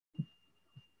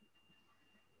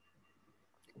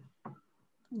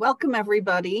Welcome,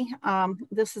 everybody.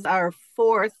 This is our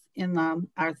fourth in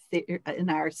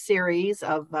our series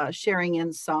of sharing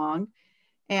in song,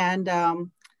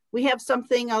 and we have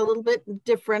something a little bit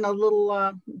different, a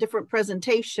little different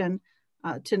presentation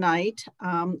tonight.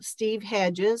 Steve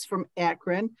Hadgis from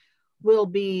Akron will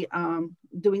be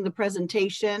doing the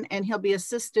presentation, and he'll be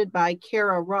assisted by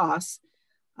Kara Ross,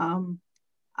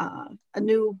 a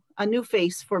new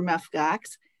face for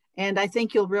MEFGOX, and I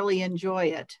think you'll really enjoy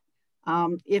it.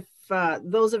 If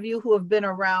those of you who have been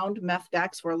around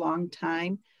MEFGOX for a long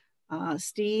time,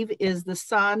 Steve is the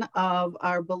son of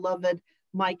our beloved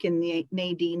Mike and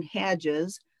Nadine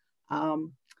Hadgis,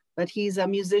 but he's a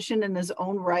musician in his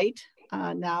own right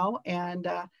now, and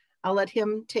I'll let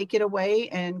him take it away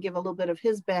and give a little bit of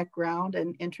his background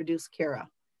and introduce Kara.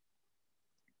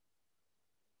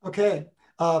 Okay.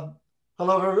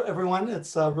 Hello, everyone.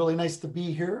 It's really nice to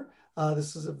be here.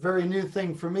 This is a very new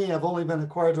thing for me. I've only been a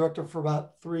choir director for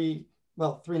about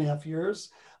 3.5 years.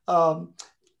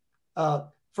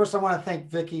 First, I want to thank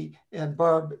Vicki and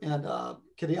Barb and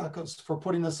Kyriakos for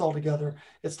putting this all together.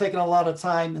 It's taken a lot of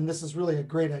time, and this is really a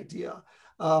great idea.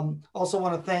 Also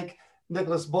want to thank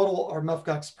Nicholas Bodel, our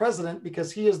MEFGOX president,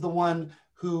 because he is the one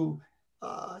who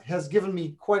has given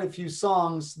me quite a few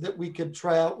songs that we could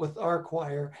try out with our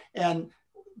choir. And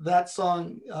that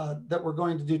song that we're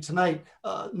going to do tonight,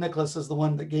 Nicholas is the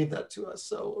one that gave that to us.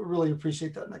 So really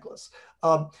appreciate that, Nicholas.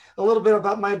 A little bit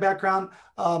about my background.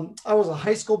 I was a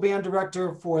high school band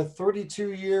director for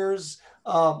 32 years,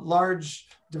 large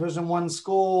Division I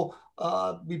school.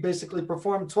 We basically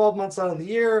performed 12 months out of the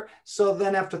year. So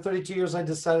then after 32 years, I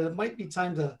decided it might be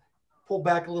time to pull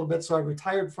back a little bit. So I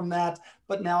retired from that,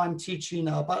 but now I'm teaching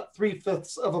about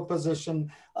 3/5 of a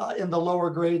position in the lower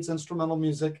grades, instrumental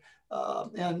music,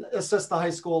 and assist the high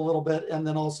school a little bit, and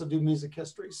then also do music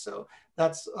history. So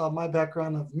that's my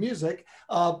background of music.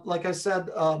 Like I said,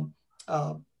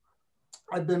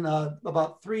 I've been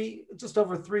just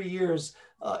over 3 years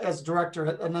as director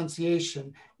at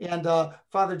Annunciation. And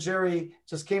Father Jerry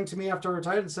just came to me after I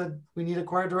retired and said, "We need a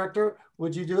choir director.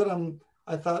 Would you do it?"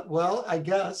 I thought, well, I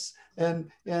guess.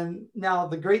 And now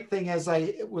the great thing is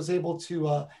I was able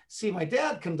to see my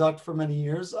dad conduct for many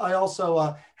years. I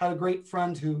also had a great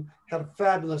friend who had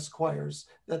fabulous choirs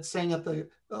that sang at the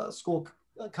school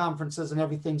conferences and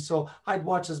everything. So I'd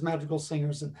watch his magical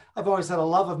singers, and I've always had a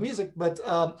love of music, but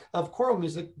of choral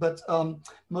music, but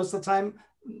most of the time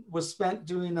was spent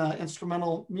doing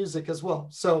instrumental music as well.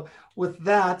 So with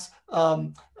that,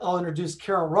 I'll introduce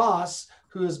Kara Ross,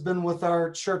 who has been with our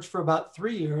church for about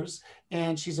 3 years,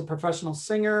 and she's a professional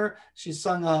singer. She's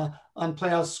sung on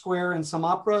Playhouse Square and some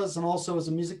operas, and also as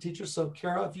a music teacher. So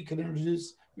Kara, if you could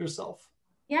introduce yourself.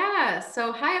 Yeah,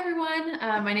 so hi everyone.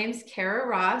 My name's Kara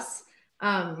Ross.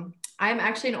 I'm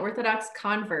actually an Orthodox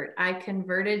convert. I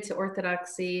converted to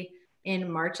Orthodoxy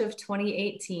in March of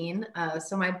 2018.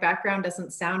 So my background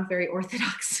doesn't sound very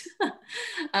Orthodox.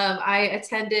 I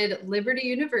attended Liberty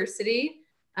University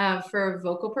for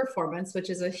vocal performance, which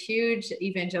is a huge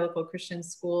evangelical Christian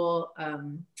school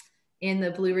in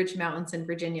the Blue Ridge Mountains in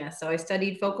Virginia. So I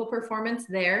studied vocal performance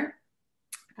there.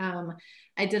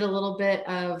 I did a little bit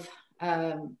of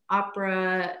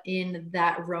opera in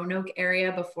that Roanoke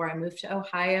area before I moved to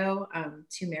Ohio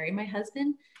to marry my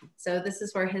husband. So this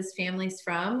is where his family's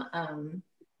from.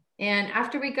 And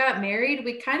after we got married,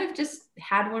 we kind of just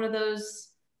had one of those,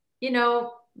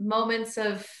 moments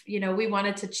of, we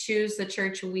wanted to choose the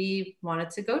church we wanted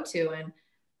to go to.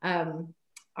 And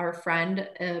our friend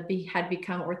had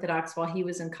become Orthodox while he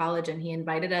was in college, and he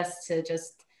invited us to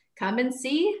just come and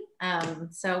see.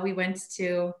 So we went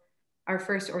to our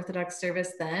first Orthodox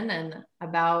service then, and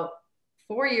about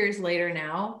 4 years later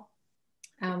now,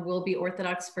 we'll be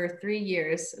Orthodox for 3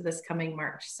 years this coming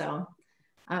March. So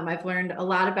I've learned a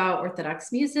lot about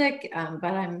Orthodox music,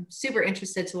 but I'm super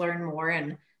interested to learn more,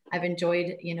 and I've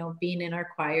enjoyed, being in our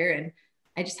choir. And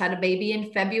I just had a baby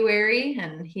in February,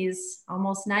 and he's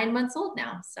almost 9 months old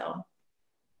now. So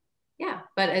yeah,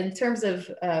 but in terms of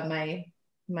my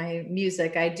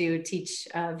music, I do teach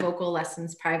vocal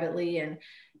lessons privately, and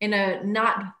in a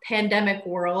not pandemic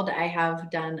world, I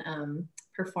have done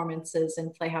performances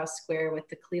in Playhouse Square with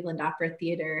the Cleveland Opera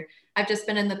Theater. I've just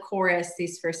been in the chorus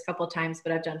these first couple of times,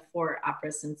 but I've done 4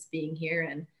 operas since being here,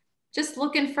 and just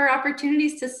looking for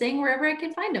opportunities to sing wherever I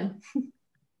can find them.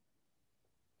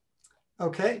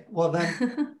 Okay, well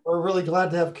then we're really glad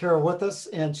to have Kara with us,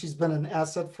 and she's been an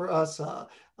asset for us.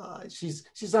 She's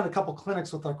done a couple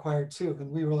clinics with our choir too, and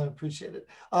we really appreciate it.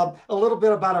 A little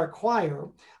bit about our choir.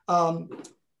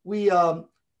 We are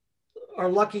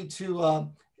lucky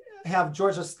to have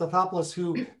Georgia Stathopoulos,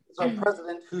 who is our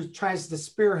president, who tries to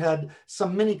spearhead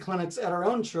some mini clinics at our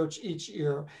own church each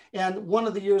year. And one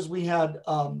of the years we had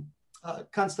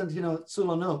Constantino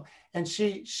Sulanu, and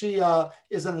she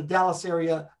is in the Dallas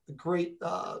area, a great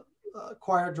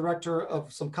choir director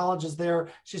of some colleges there.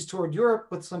 She's toured Europe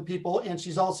with some people, and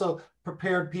she's also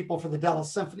prepared people for the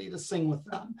Dallas Symphony to sing with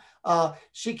them.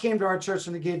 She came to our church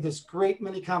and gave this great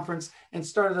mini conference and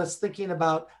started us thinking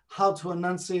about how to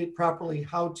enunciate properly,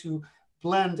 how to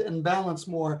blend and balance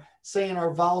more, saying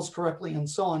our vowels correctly, and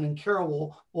so on. And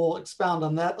Carol will expound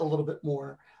on that a little bit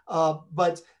more.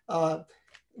 But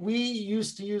we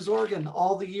used to use organ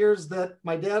all the years that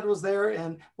my dad was there.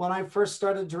 And when I first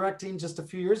started directing just a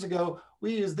few years ago,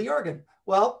 we used the organ.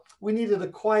 Well, we needed a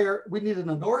choir, we needed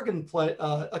an organ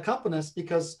accompanist,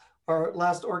 because our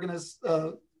last organist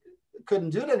couldn't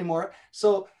do it anymore.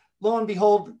 So lo and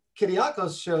behold,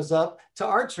 Kyriakos shows up to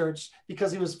our church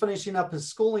because he was finishing up his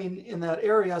schooling in that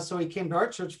area. So he came to our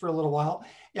church for a little while.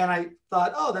 And I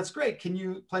thought, oh, that's great. Can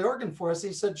you play organ for us?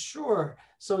 He said, sure.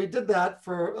 So he did that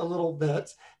for a little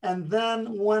bit. And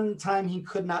then one time he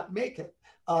could not make it.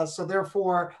 So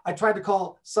therefore, I tried to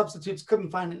call substitutes,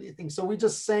 couldn't find anything. So we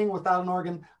just sang without an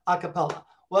organ a cappella.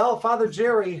 Well, Father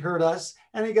Jerry heard us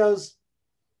and he goes,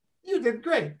 you did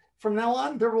great. From now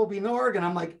on, there will be no organ.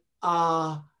 I'm like,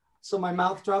 so my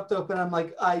mouth dropped open. I'm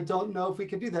like, I don't know if we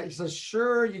can do that. He says,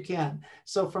 sure, you can.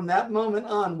 So from that moment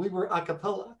on, we were a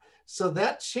cappella. So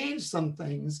that changed some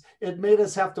things. It made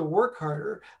us have to work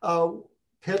harder.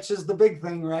 Pitch is the big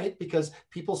thing, right? Because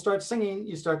people start singing,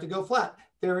 you start to go flat.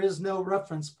 There is no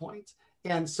reference point.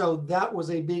 And so that was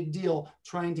a big deal,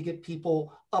 trying to get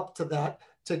people up to that.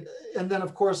 And then,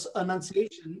 of course,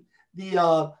 Annunciation,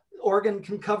 the organ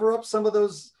can cover up some of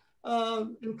those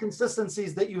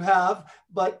inconsistencies that you have,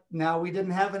 but now we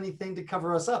didn't have anything to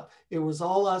cover us up. It was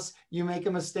all us. You make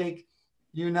a mistake,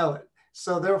 you know it.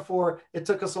 So therefore, it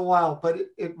took us a while, but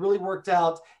it really worked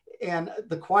out. And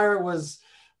the choir was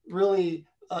really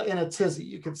in a tizzy,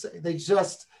 you could say. They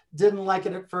just didn't like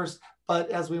it at first, but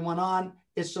as we went on,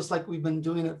 it's just like we've been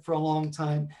doing it for a long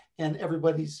time, and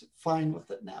everybody's fine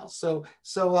with it now. So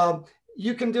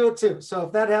you can do it too. So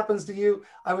if that happens to you,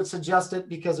 I would suggest it,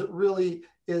 because it really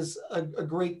is a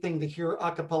great thing to hear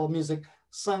a cappella music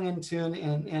sung in tune,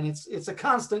 and it's a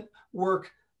constant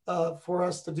work for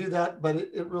us to do that, but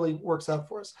it really works out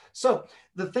for us. So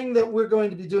the thing that we're going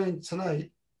to be doing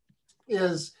tonight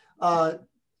is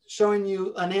showing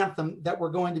you an anthem that we're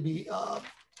going to be,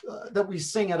 that we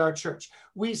sing at our church.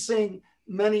 We sing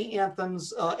many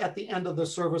anthems at the end of the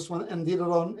service when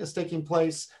Endiron is taking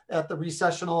place at the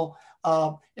recessional,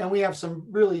 and we have some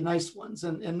really nice ones,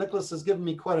 and Nicholas has given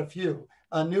me quite a few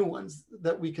new ones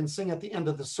that we can sing at the end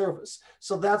of the service.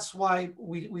 So that's why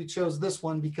we chose this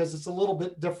one, because it's a little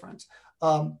bit different.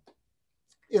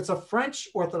 It's a French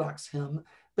Orthodox hymn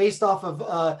based off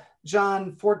of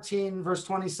John 14, verse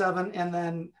 27, and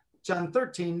then John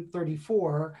 13,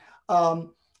 34.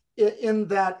 In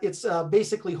that it's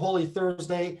basically Holy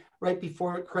Thursday, right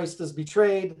before Christ is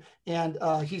betrayed. And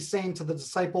he's saying to the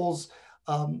disciples,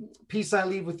 peace I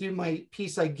leave with you, my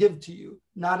peace I give to you.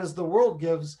 Not as the world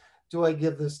gives, do I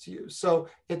give this to you. So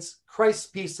it's Christ's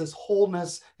peace, his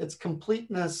wholeness, its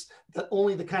completeness, that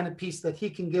only the kind of peace that he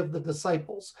can give the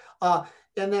disciples. And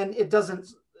then it doesn't,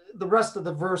 the rest of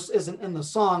the verse isn't in the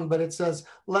song, but it says,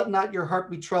 let not your heart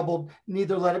be troubled,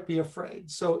 neither let it be afraid.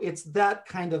 So it's that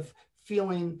kind of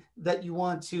feeling that you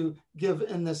want to give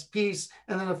in this piece.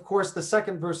 And then of course, the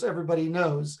second verse, everybody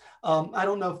knows. I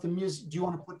don't know if the music, do you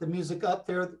want to put the music up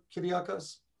there,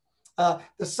 Kyriakos?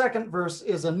 The second verse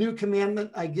is, a new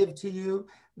commandment I give to you,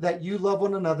 that you love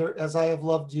one another as I have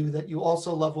loved you, that you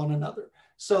also love one another.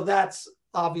 So that's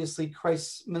obviously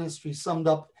Christ's ministry summed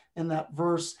up in that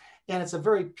verse. And it's a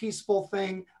very peaceful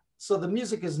thing. So the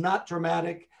music is not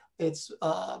dramatic. It's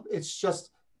just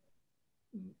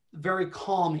very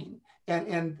calming.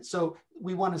 And so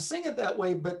we want to sing it that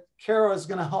way, but Kara is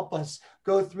going to help us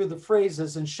go through the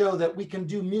phrases and show that we can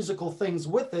do musical things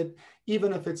with it,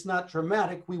 even if it's not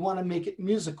dramatic. We want to make it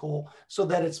musical so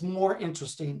that it's more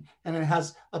interesting and it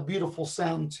has a beautiful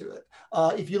sound to it.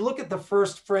 If you look at the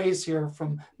first phrase here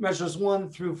from measures 1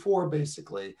 through 4,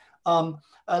 basically,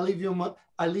 I leave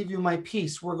you my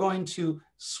peace. We're going to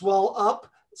swell up,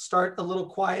 start a little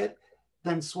quiet,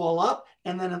 then swell up,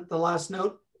 and then at the last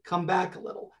note, come back a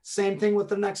little. Same thing with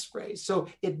the next phrase. So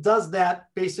it does that.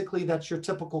 Basically, that's your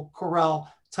typical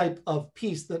chorale type of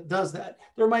piece that does that.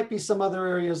 There might be some other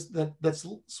areas that's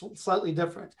slightly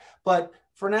different. But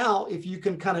for now, if you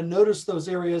can kind of notice those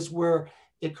areas where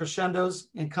it crescendos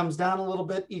and comes down a little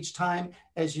bit each time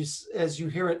as you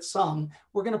hear it sung,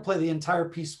 we're going to play the entire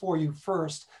piece for you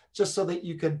first, just so that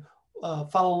you could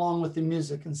follow along with the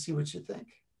music and see what you think.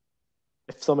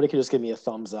 If somebody could just give me a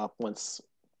thumbs up once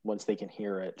they can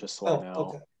hear it, just so I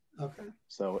know. Okay.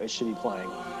 So it should be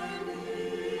playing.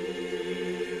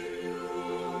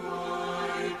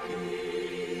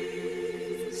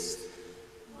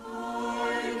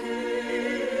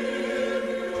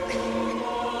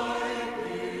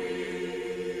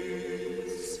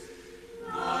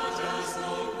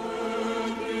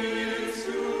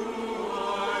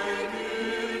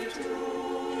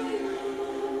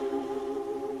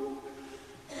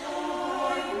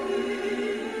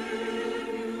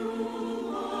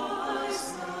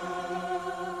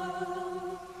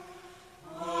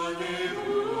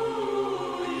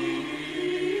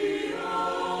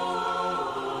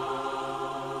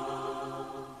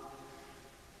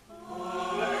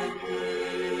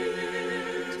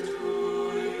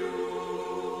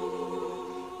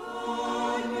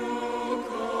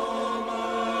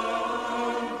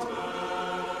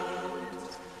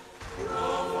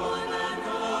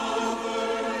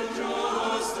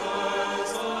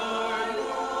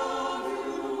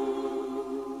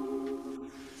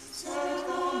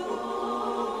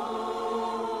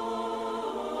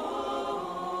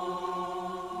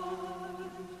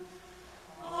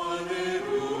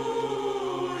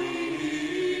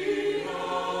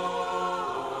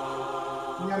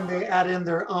 And they add in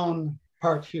their own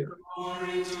part here.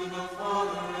 Glory to the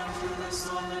Father, and to the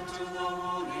Son, and to the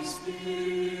Holy Spirit.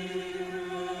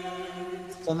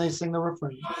 Then they sing the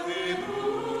refrain.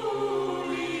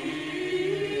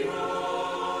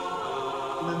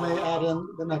 And then they add in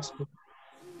the next part.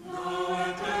 Now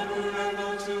and ever, and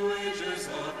unto ages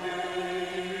of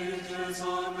ages.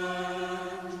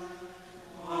 Amen.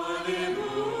 Alleluia.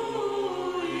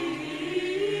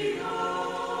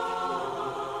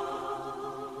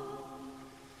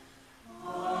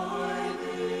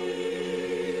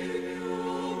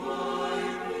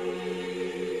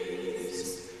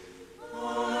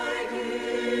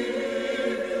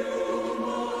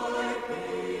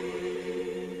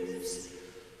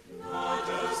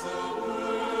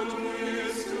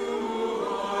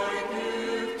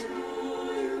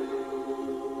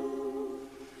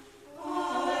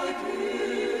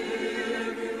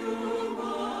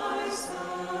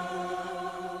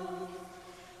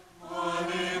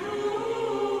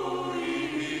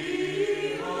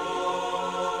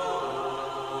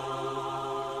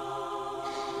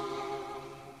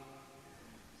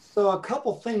 So a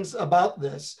couple things about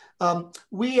this.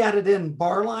 We added in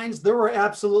bar lines. There were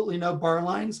absolutely no bar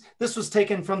lines. This was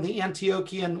taken from the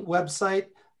Antiochian website.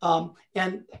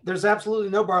 And there's absolutely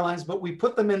no bar lines, but we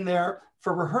put them in there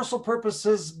for rehearsal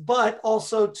purposes, but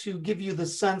also to give you the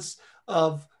sense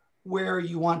of where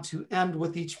you want to end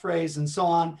with each phrase and so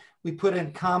on. We put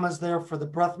in commas there for the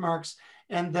breath marks,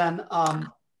 and then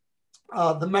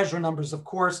the measure numbers, of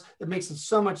course. It makes it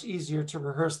so much easier to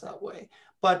rehearse that way.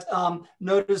 But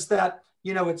notice that,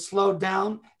 you know, it slowed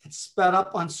down, it sped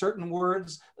up on certain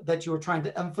words that you were trying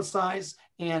to emphasize,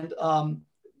 and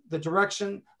the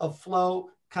direction of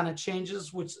flow kind of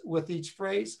changes with each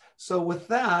phrase. So with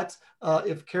that,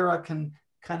 if Kara can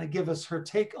kind of give us her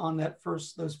take on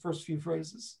those first few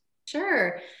phrases.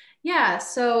 Sure. Yeah,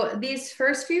 so these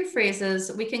first few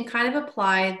phrases, we can kind of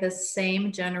apply the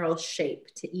same general shape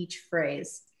to each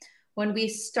phrase. When we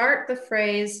start the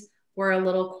phrase, we're a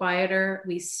little quieter,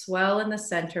 we swell in the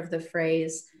center of the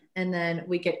phrase, and then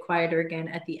we get quieter again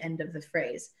at the end of the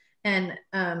phrase. And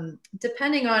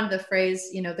depending on the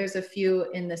phrase, you know, there's a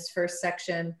few in this first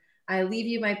section. I leave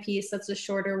you my peace, that's a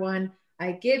shorter one.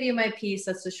 I give you my peace,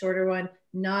 that's the shorter one.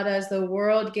 Not as the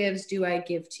world gives, do I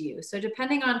give to you. So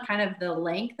depending on kind of the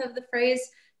length of the phrase,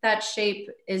 that shape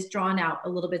is drawn out a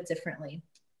little bit differently.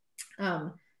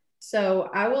 So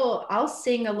I'll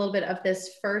sing a little bit of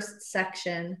this first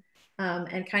section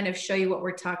and kind of show you what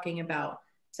we're talking about.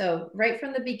 So right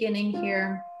from the beginning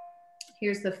here,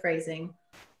 here's the phrasing.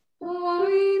 I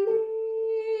leave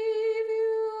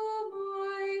you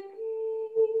my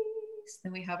peace.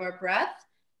 Then we have our breath.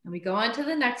 And we go on to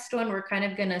the next one. We're kind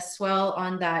of going to swell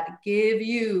on that, give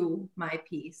you my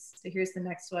peace. So here's the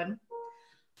next one.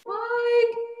 I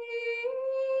give you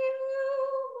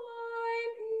my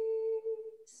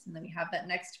peace. And then we have that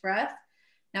next breath.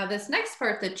 Now this next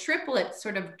part, the triplet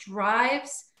sort of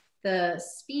drives the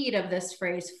speed of this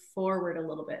phrase forward a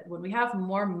little bit. When we have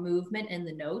more movement in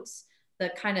the notes, the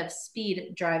kind of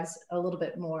speed drives a little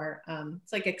bit more.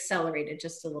 It's like accelerated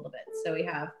just a little bit. So we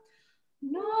have,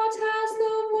 not as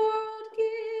the world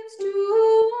gives, do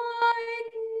I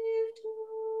give to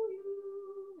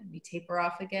you. And we taper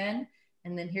off again.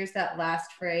 And then here's that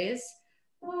last phrase.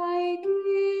 I give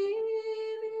you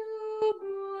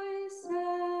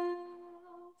myself.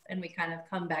 and we kind of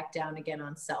come back down again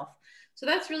on self. So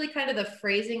that's really kind of the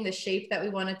phrasing, the shape that we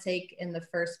want to take in the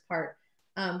first part.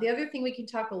 The other thing we can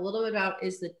talk a little bit about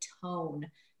is the tone.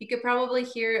 You could probably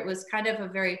hear it was kind of a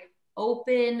very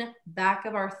open back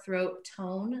of our throat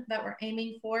tone that we're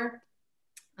aiming for.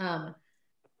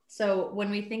 So when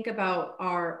we think about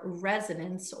our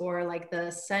resonance, or like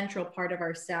the central part of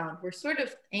our sound, we're sort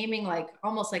of aiming like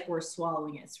almost like we're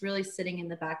swallowing it. It's really sitting in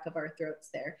the back of our throats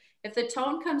there. If the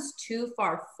tone comes too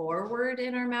far forward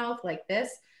in our mouth like this,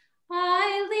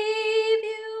 I leave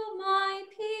you my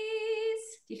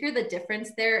peace. Do you hear the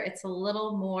difference there? It's a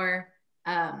little more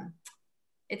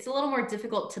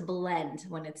difficult to blend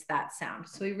when it's that sound.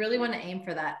 So we really want to aim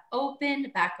for that open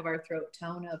back of our throat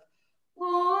tone of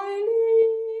I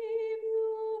leave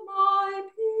you my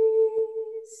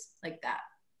peace, like that.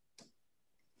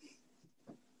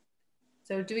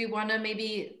 So do we want to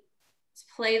maybe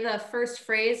play the first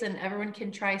phrase and everyone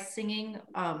can try singing?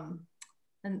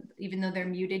 And even though they're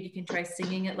muted, you can try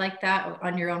singing it like that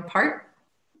on your own part.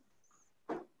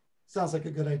 Sounds like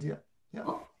a good idea. Yeah.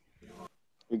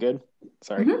 You good?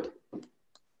 Sorry. Mm-hmm.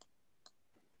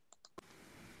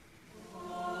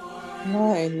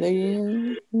 I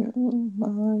leave you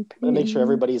my peace. Make sure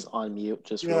everybody's on mute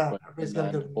just real quick, everybody's and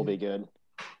gotta then go to we'll be mute. good.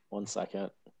 1 second,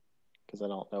 because I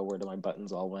don't know where my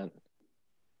buttons all went.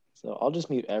 So I'll just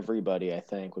mute everybody, I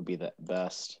think would be the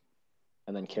best.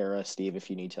 And then Kara, Steve, if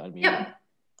you need to unmute. Yep.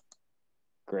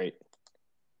 Great.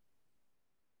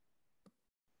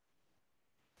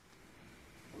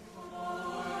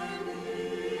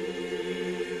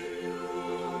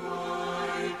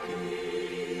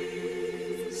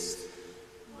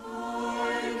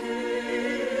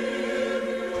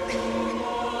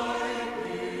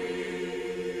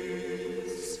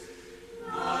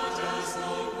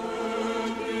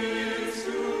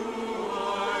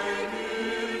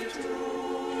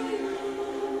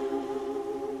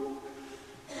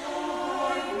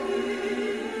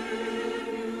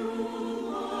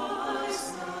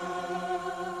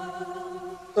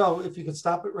 So if you could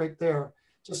stop it right there,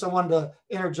 just I wanted to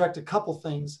interject a couple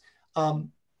things. The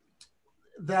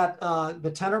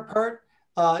tenor part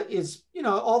is,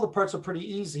 all the parts are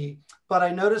pretty easy, but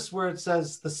I noticed where it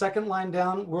says the second line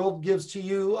down, world gives to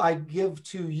you, I give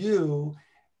to you,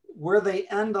 where they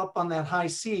end up on that high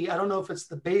C. I don't know if it's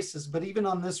the basses, but even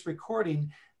on this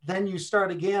recording, then you start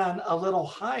again a little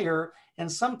higher.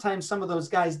 And sometimes some of those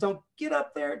guys don't get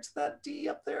up there to that D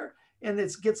up there, and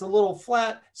it gets a little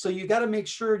flat. So you got to make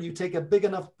sure you take a big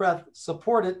enough breath,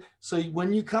 support it. So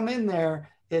when you come in there,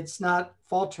 it's not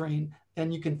faltering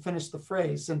and you can finish the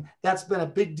phrase. And that's been a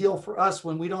big deal for us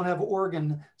when we don't have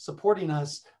organ supporting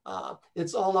us.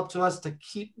 It's all up to us to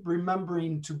keep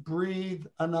remembering to breathe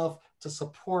enough to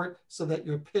support so that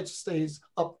your pitch stays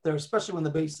up there, especially when the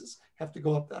basses have to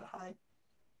go up that high.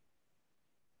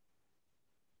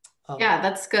 Yeah,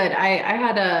 that's good. I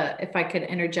had if I could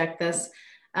interject this,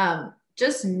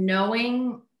 just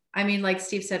knowing, I mean, like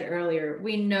Steve said earlier,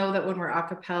 we know that when we're a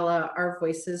cappella, our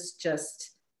voices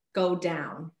just go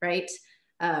down, right?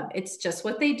 It's just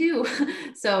what they do.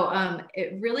 So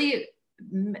it really,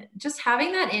 just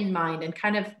having that in mind and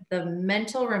kind of the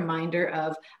mental reminder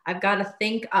of, I've got to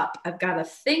think up,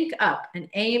 and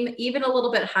aim even a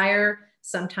little bit higher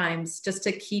sometimes, just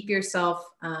to keep yourself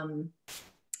ahead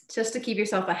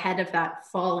of that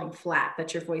falling flat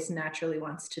that your voice naturally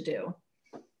wants to do.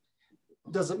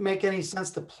 Does it make any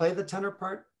sense to play the tenor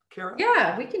part, Kara?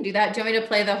 Yeah, we can do that. Do you want me to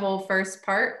play the whole first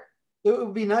part? It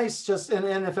would be nice,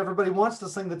 and if everybody wants to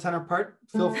sing the tenor part,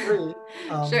 feel free.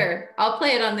 Sure, I'll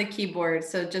play it on the keyboard.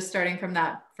 So just starting from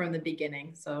the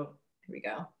beginning. So here we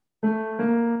go.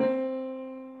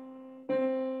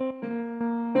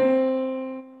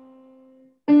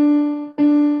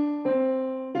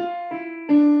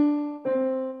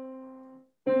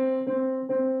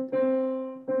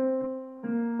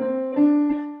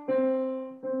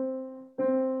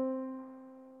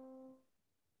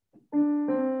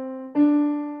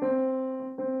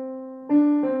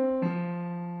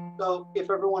 So if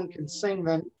everyone can sing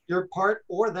then your part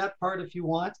or that part if you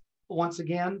want, once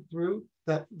again through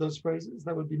those phrases,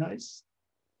 that would be nice.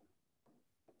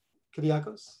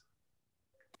 Kyriakos,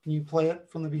 can you play it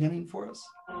from the beginning for us?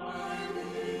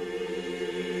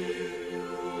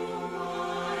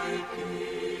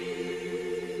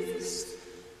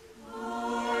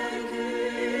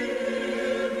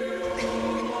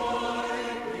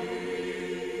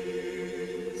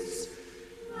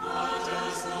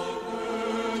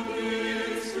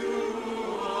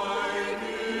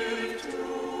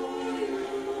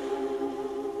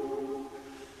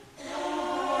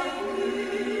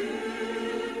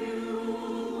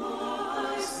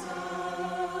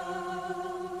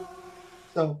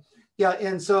 Yeah,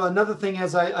 and so another thing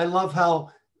is I love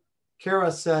how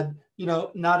Kara said, you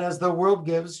know, not as the world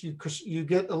gives, you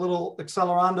get a little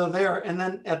accelerando there, and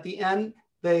then at the end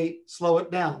they slow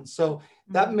it down. So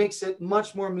that makes it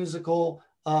much more musical,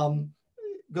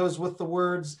 goes with the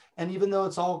words, and even though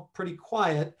it's all pretty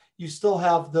quiet, you still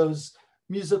have those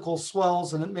musical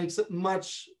swells, and it makes it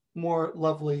much more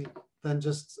lovely than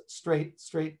just straight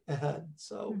ahead.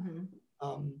 So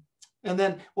and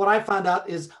then what I found out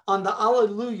is on the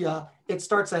Alleluia, it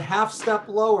starts a half step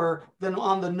lower than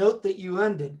on the note that you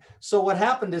ended. So what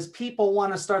happened is people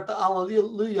want to start the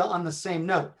Alleluia on the same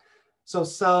note. So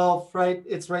self, right?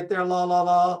 It's right there, la, la,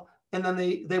 la. And then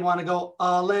they want to go,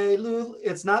 Alleluia.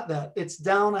 It's not that. It's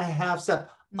down a half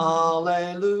step,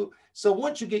 Alleluia. So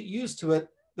once you get used to it,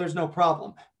 there's no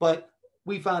problem. But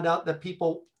we found out that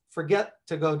people forget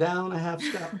to go down a half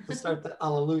step to start the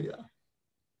Alleluia.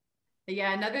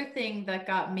 Yeah, another thing that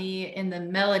got me in the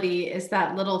melody is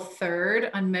that little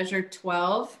third on measure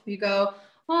 12. You go,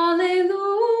 Alleluia.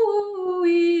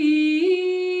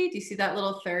 Do you see that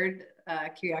little third?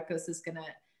 Kyriakos is going to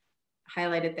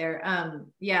highlight it there.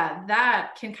 Yeah,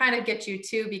 that can kind of get you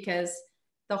too, because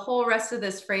the whole rest of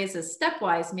this phrase is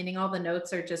stepwise, meaning all the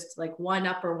notes are just like one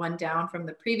up or one down from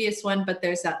the previous one, but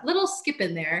there's that little skip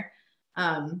in there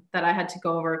that I had to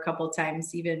go over a couple of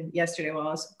times, even yesterday while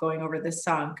I was going over this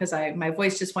song, because my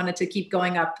voice just wanted to keep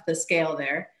going up the scale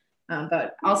there.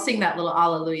 But I'll sing that little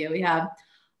Alleluia. We have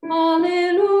Alleluia,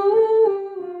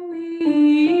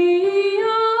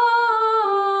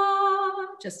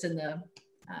 just in the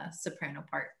soprano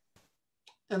part.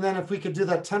 And then if we could do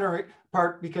that tenor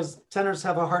part, because tenors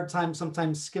have a hard time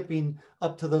sometimes skipping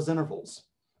up to those intervals.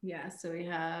 Yeah, so we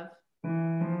have.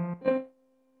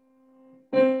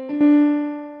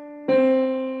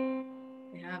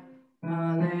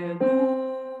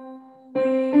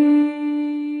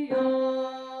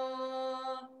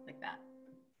 Like that.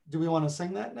 Do we want to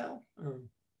sing that now? Or?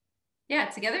 Yeah,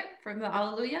 together from the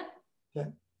Alleluia. Okay.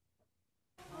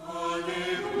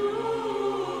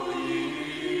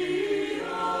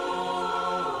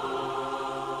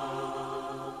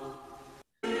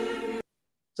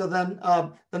 So then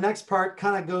the next part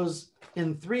kind of goes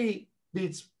in 3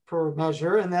 beats per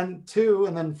measure, and then 2,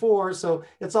 and then 4. So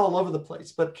it's all over the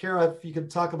place. But Kara, if you could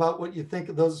talk about what you think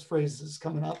of those phrases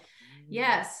coming up.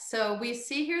 Yes. So we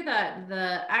see here that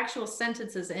the actual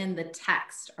sentences in the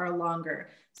text are longer.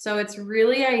 So it's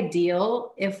really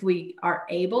ideal if we are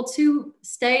able to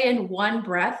stay in one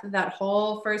breath, that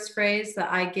whole first phrase,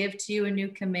 that I give to you a new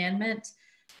commandment.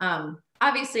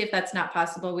 Obviously, if that's not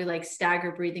possible, we like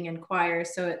stagger breathing in choir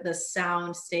so the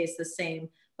sound stays the same.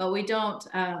 But we don't,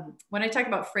 when I talk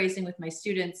about phrasing with my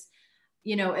students,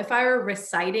 you know, if I were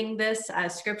reciting this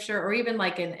as scripture, or even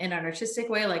like in an artistic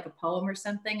way, like a poem or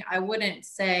something, I wouldn't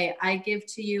say, I give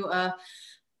to you a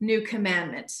new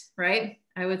commandment, right?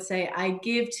 I would say, I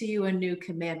give to you a new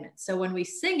commandment. So when we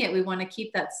sing it, we want to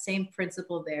keep that same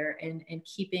principle there and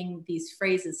keeping these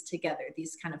phrases together,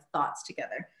 these kind of thoughts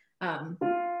together.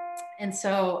 And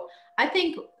so I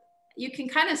think you can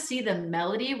kind of see the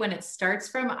melody when it starts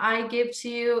from I give to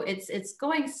you, it's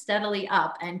going steadily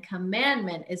up, and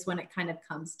commandment is when it kind of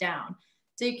comes down.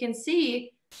 So you can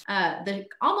see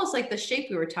almost like the shape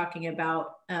we were talking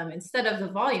about, instead of the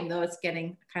volume though, it's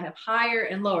getting kind of higher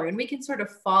and lower, and we can sort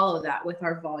of follow that with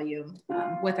our volume,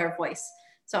 with our voice.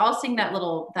 So I'll sing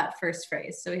that first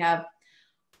phrase. So we have,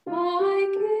 I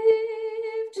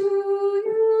give to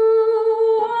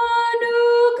you a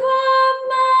new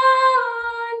commandment.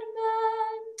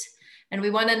 And we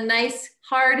want a nice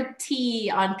hard T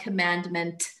on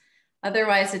commandment.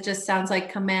 Otherwise, it just sounds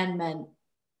like commandment.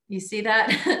 You see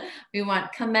that? We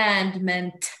want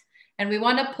commandment. And we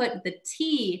want to put the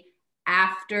T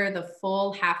after the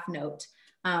full half note.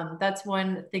 That's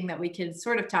one thing that we can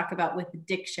sort of talk about with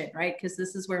diction, right? Because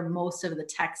this is where most of the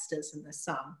text is in this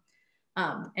song.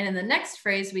 And in the next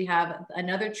phrase, we have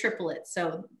another triplet.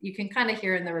 So you can kind of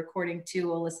hear in the recording too,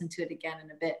 we'll listen to it again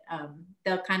in a bit.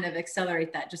 They'll kind of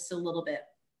accelerate that just a little bit.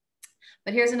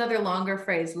 But here's another longer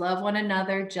phrase, love one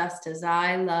another just as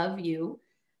I love you.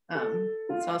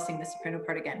 So I'll sing the soprano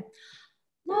part again.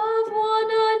 Love one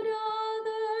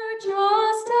another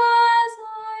just as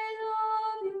I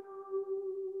love you.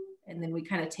 And then we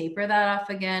kind of taper that off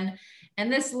again.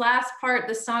 And this last part,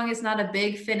 the song is not a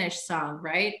big finish song,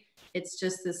 right? It's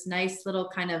just this nice little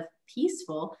kind of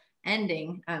peaceful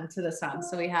ending to the song.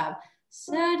 So we have,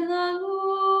 said the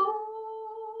Lord,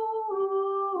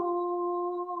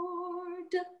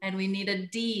 and we need a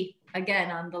D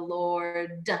again on the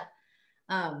Lord.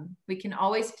 We can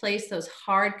always place those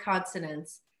hard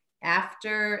consonants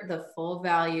after the full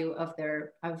value of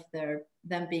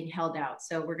them being held out.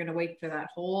 So we're going to wait for that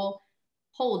whole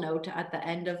whole note at the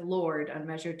end of Lord on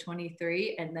measure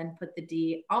 23, and then put the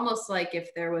D, almost like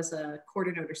if there was a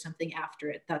quarter note or something after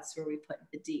it, that's where we put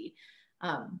the D.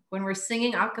 When we're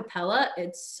singing a cappella,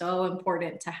 it's so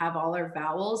important to have all our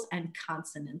vowels and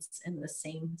consonants in the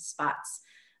same spots.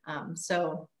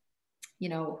 So, you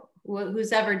know,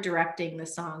 who's ever directing the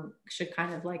song should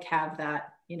kind of like have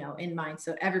that, you know, in mind,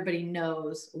 so everybody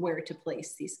knows where to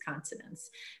place these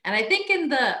consonants. And I think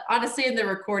honestly in the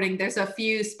recording, there's a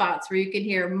few spots where you can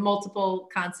hear multiple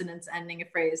consonants ending a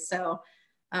phrase. So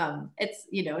it's,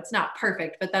 you know, it's not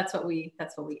perfect, but that's what we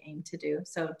aim to do.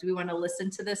 So do we want to listen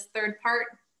to this third part?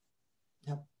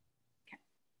 Yep.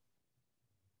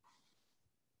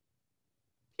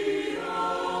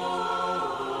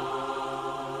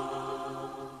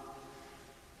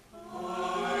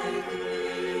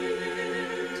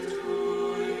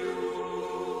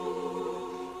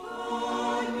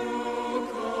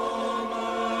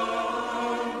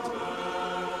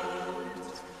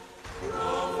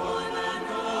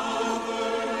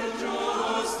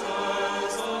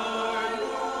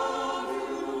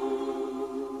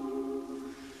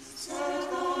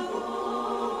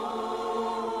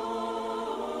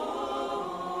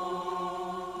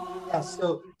 Yeah,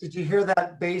 so did you hear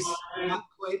that bass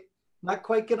not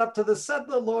quite get up to the said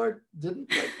the Lord? Didn't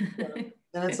quite.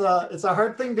 And it's a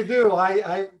hard thing to do.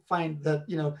 I find that,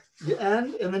 you know, you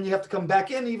end and then you have to come back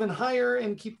in even higher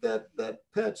and keep that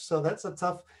pitch. So that's a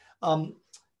tough.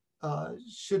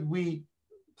 Should we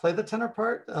play the tenor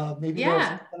part? Maybe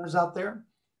there's tenors out there.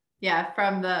 Yeah,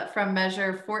 from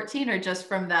measure 14 or just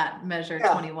from that measure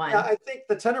 21? Yeah, I think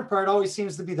the tenor part always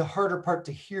seems to be the harder part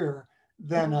to hear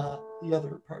than the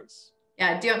other parts.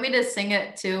 Yeah, do you want me to sing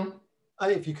it too?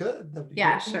 If you could, that'd be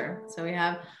great. Sure. So we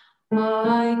have,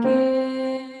 I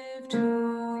give to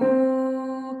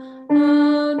you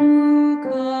a new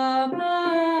commandment,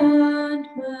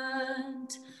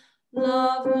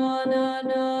 love one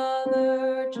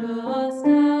another just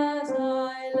as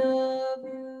I love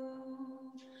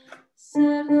you,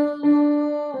 said the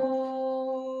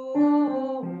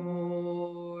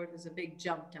Lord. There's a big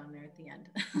jump down there at the end.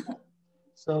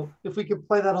 So if we could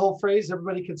play that whole phrase,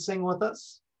 everybody could sing with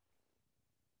us.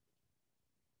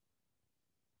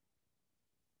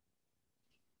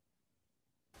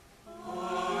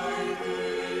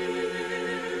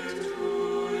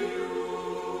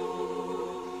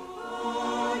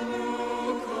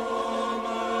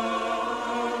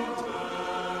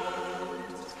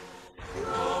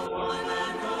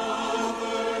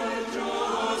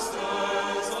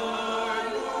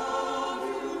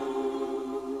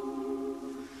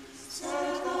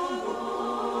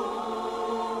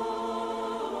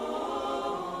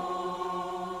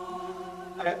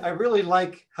 I really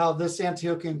like how this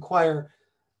Antiochian choir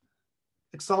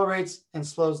accelerates and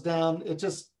slows down. It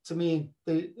just, to me,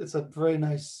 it's a very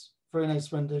nice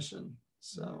rendition.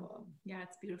 So yeah,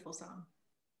 it's a beautiful song.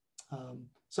 I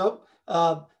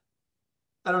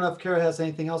don't know if Kara has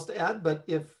anything else to add, but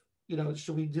if, you know,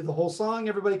 should we do the whole song?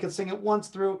 Everybody could sing it once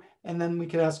through, and then we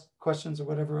could ask questions or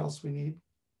whatever else we need.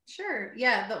 Sure.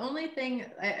 Yeah. The only thing,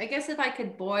 I guess, if I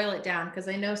could boil it down, because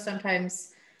I know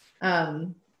sometimes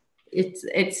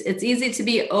it's easy to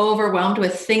be overwhelmed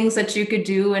with things that you could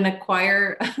do in a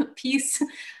choir piece.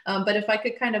 But if I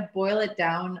could kind of boil it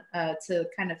down to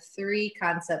kind of three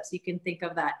concepts, you can think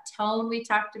of that tone we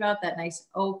talked about, that nice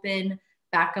open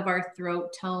back of our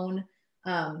throat tone,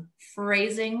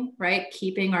 phrasing, right?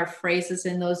 Keeping our phrases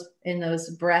in those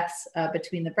breaths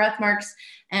between the breath marks,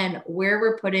 and where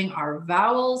we're putting our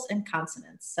vowels and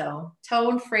consonants. So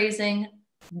tone, phrasing,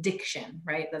 diction,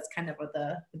 right? That's kind of what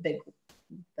the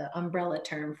umbrella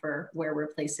term for where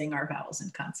we're placing our vowels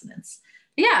and consonants.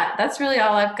 But yeah, that's really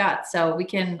all I've got. So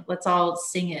let's all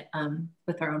sing it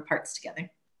with our own parts together.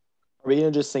 Are we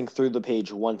gonna just sing through the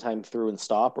page one time through and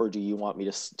stop, or do you want me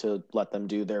to let them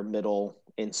do their middle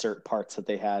insert parts that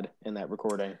they had in that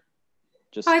recording?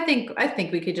 Just I think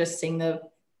we could just sing the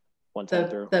one time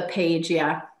through the page.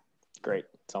 Yeah. Great.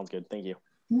 Sounds good. Thank you.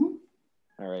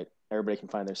 Mm-hmm. All right. Everybody can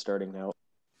find their starting note.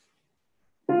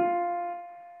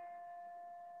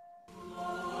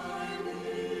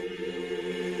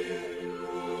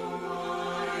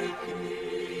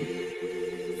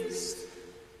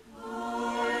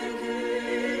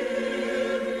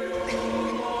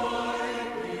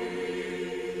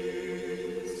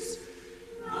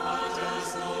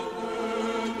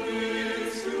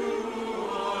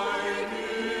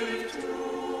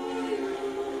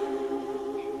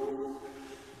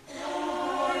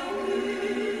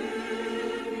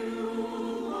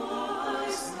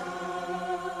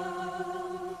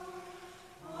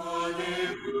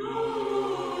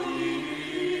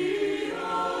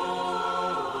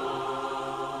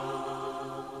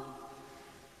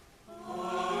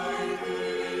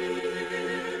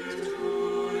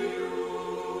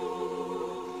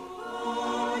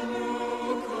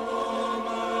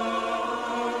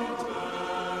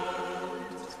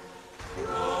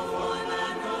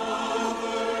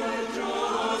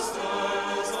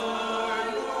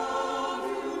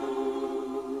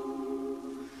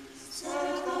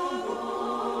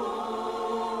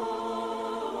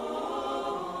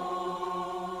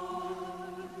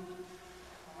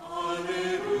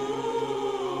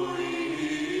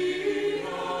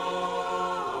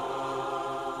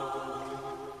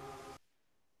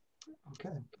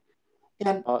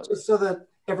 And just so that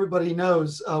everybody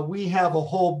knows, we have a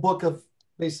whole book of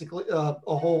basically a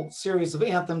whole series of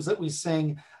anthems that we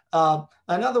sing.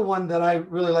 Another one that I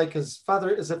really like is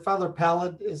Father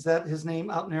Pallid? Is that his name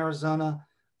out in Arizona?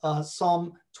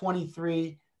 Psalm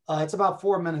 23. It's about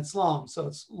 4 minutes long, so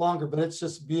it's longer, but it's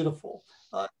just beautiful.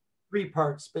 3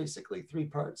 parts, basically 3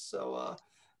 parts. So,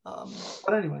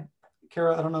 but anyway,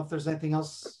 Kara, I don't know if there's anything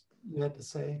else you had to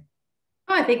say.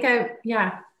 Oh, I think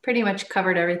I pretty much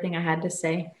covered everything I had to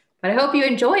say, but I hope you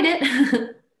enjoyed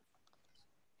it.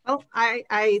 Well,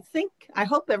 I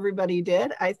hope everybody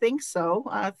did. I think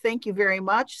so. Thank you very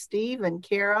much, Steve and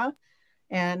Kara,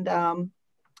 and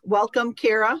welcome,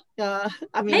 Kara.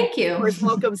 Thank you. Of course,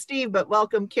 welcome, Steve, but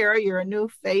welcome, Kara. You're a new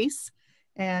face,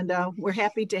 and we're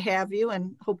happy to have you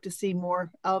and hope to see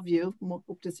more of you.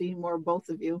 Hope to see more of both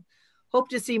of you. Hope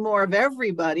to see more of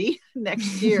everybody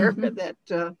next year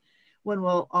that when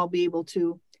we'll all be able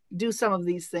to do some of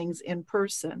these things in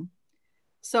person.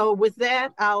 So with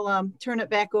that, I'll turn it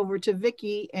back over to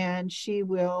Vicki, and she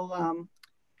will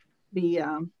be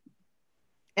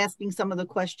asking some of the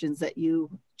questions that you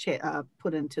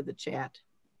put into the chat.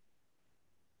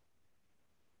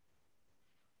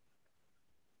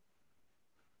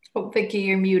 Oh, Vicki,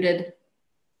 you're muted.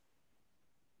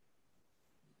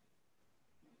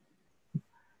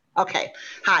 Okay.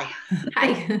 Hi.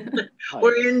 Hi.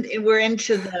 We're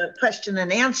into the question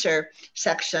and answer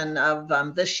section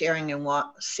of this sharing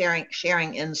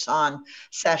in song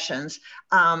sessions.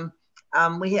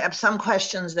 We have some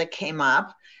questions that came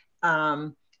up,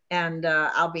 and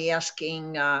I'll be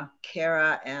asking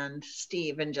Kara and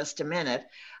Steve in just a minute.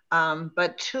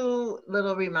 But 2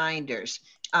 little reminders.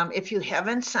 If you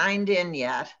haven't signed in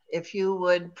yet, if you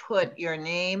would put your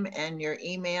name and your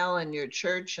email and your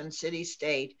church and city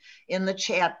state in the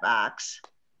chat box.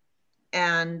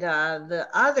 And the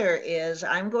other is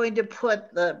we're going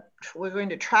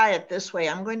to try it this way.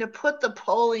 I'm going to put the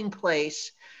polling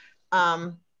place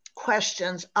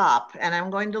questions up, and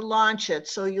I'm going to launch it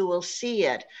so you will see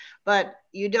it, but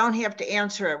you don't have to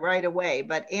answer it right away,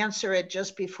 but answer it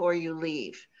just before you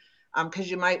leave.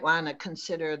 Because you might want to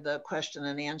consider the question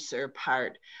and answer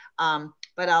part.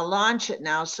 But I'll launch it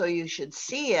now, so you should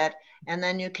see it, and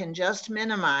then you can just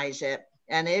minimize it,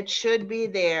 and it should be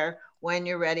there when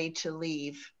you're ready to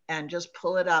leave, and just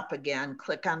pull it up again,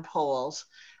 click on polls,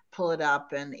 pull it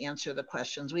up and answer the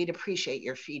questions. We'd appreciate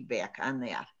your feedback on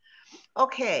that.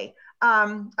 Okay,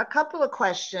 a couple of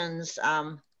questions,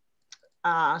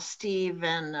 Steve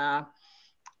and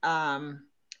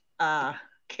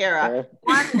Kara.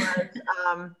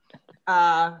 One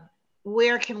was,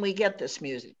 where can we get this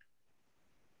music?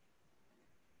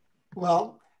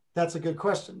 Well, that's a good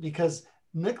question, because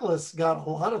Nicholas got a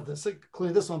lot of this,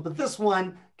 including this one. But this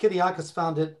one, Kyriakos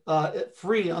found it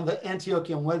free on the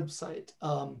Antiochian website.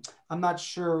 I'm not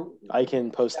sure. I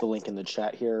can post the link in the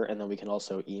chat here, and then we can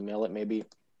also email it maybe.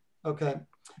 Okay.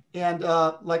 And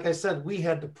like I said, we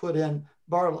had to put in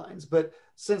bar lines, but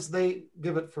since they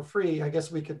give it for free, I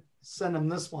guess we could send them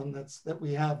this one that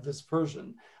we have, this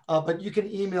version. But you can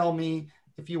email me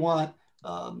if you want.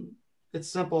 It's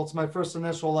simple. It's my first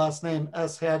initial last name,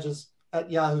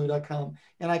 shadgis@yahoo.com.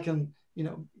 And I can,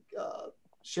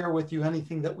 share with you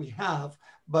anything that we have,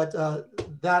 but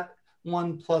that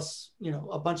one plus,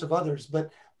 a bunch of others.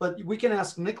 But we can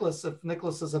ask Nicholas if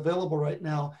Nicholas is available right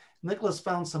now. Nicholas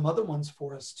found some other ones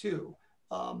for us too,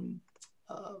 from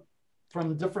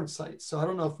different sites. So I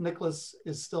don't know if Nicholas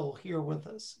is still here with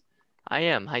us. I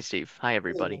am. Hi, Steve. Hi,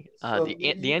 everybody. So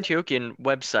The Antiochian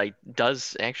website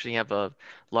does actually have a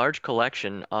large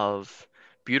collection of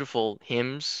beautiful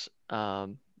hymns,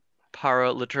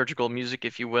 para-liturgical music,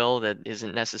 if you will, that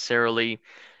isn't necessarily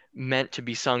meant to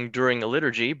be sung during a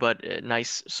liturgy, but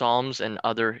nice psalms and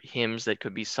other hymns that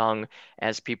could be sung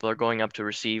as people are going up to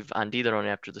receive Andidaron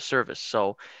after the service.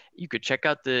 So you could check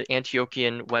out the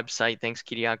Antiochian website. Thanks,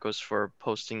 Kyriakos, for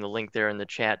posting the link there in the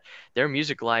chat. Their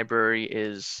music library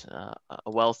is a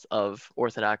wealth of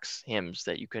Orthodox hymns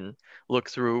that you can look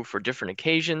through for different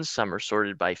occasions. Some are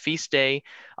sorted by feast day.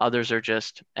 Others are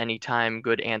just anytime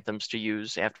good anthems to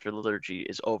use after the liturgy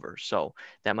is over. So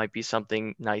that might be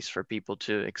something nice for people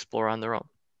to explore on their own.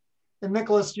 And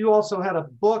Nicholas, you also had a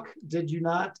book, did you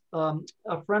not? A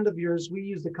friend of yours, we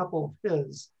used a couple of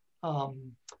his.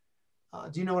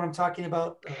 Do you know what I'm talking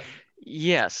about?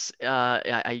 Yes,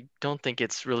 I don't think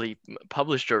it's really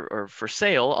published or for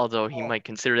sale, although he might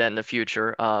consider that in the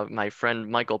future. My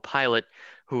friend Michael Pilot,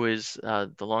 who is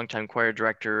the longtime choir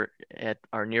director at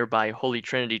our nearby Holy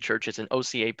Trinity Church, it's an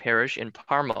OCA parish in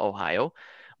Parma, Ohio.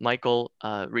 Michael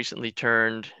recently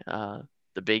turned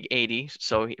the big 80.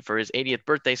 So for his 80th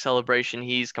birthday celebration,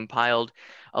 he's compiled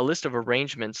a list of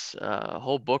arrangements, a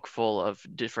whole book full of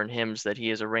different hymns that he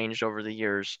has arranged over the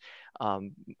years. A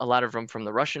lot of them from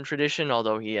the Russian tradition,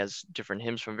 although he has different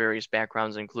hymns from various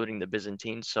backgrounds, including the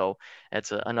Byzantine. So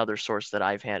that's another source that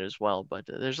I've had as well. But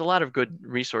there's a lot of good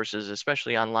resources,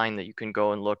 especially online, that you can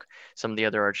go and look. Some of the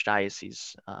other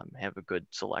archdioceses have a good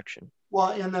selection.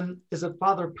 Well, and then is it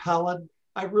Father Pallid?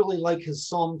 I really like his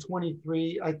Psalm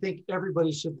 23. I think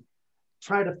everybody should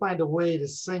try to find a way to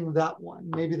sing that one.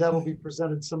 Maybe that'll be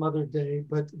presented some other day,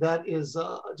 but that is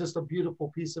just a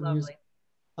beautiful piece of music.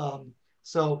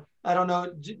 So I don't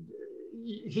know,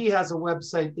 he has a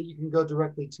website that you can go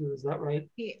directly to, is that right?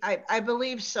 I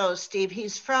believe so, Steve.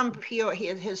 He's from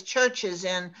Peoria. His church is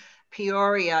in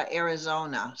Peoria,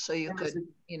 Arizona. So you could,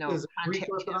 you know, is Greek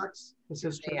Orthodox? Is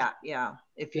his church? Yeah.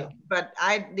 If you, but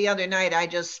the other night I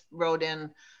just wrote in,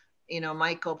 you know,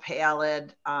 Michael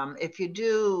Pallid. If you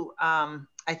do,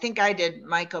 I think I did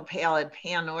Michael Pallid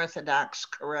Pan-Orthodox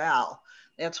Chorale.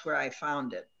 That's where I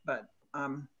found it, but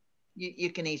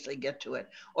you can easily get to it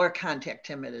or contact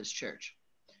him at his church.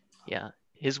 Yeah,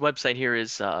 his website here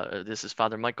is, this is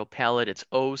Father Michael Pallid. It's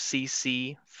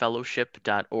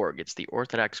occfellowship.org. It's the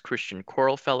Orthodox Christian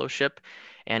Choral Fellowship.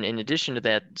 And in addition to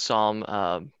that psalm,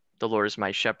 The Lord is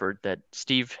My Shepherd, that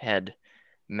Steve had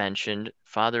mentioned,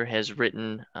 Father has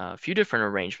written a few different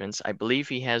arrangements. I believe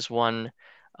he has one,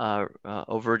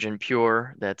 O Virgin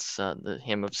Pure, that's the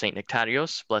hymn of St.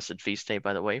 Nectarios, blessed feast day,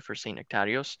 by the way, for St.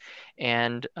 Nectarios.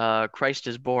 And Christ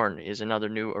is Born is another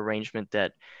new arrangement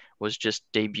that was just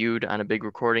debuted on a big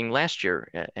recording last year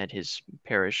at his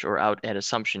parish, or out at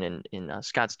Assumption in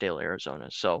Scottsdale, Arizona.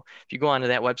 So if you go onto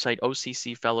that website,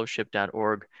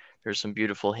 occfellowship.org, there's some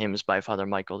beautiful hymns by Father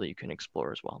Michael that you can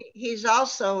explore as well. He's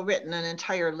also written an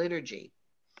entire liturgy.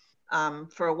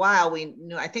 For a while, we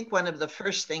knew, I think one of the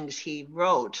first things he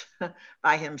wrote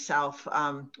by himself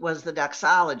was the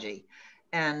doxology.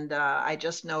 And I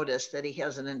just noticed that he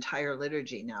has an entire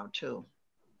liturgy now too.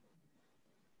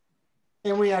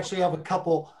 And we actually have a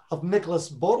couple of Nicholas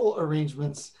Bodel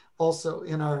arrangements also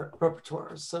in our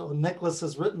repertoire. So Nicholas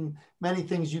has written many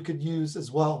things you could use as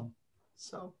well.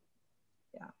 So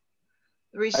yeah.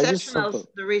 The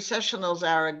recessionals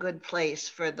are a good place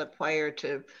for the choir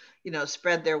to, you know,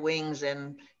 spread their wings,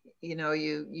 and you know,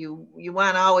 you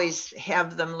want to always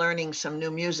have them learning some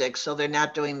new music so they're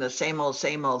not doing the same old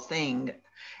thing.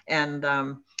 And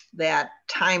that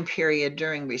time period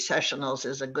during recessionals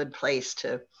is a good place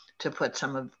to put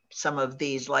some of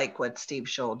these, like what Steve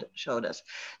showed us.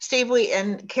 Steve,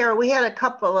 and Kara, we had a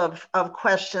couple of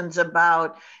questions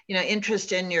about, you know,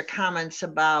 interest in your comments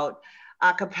about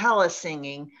a cappella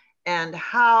singing, and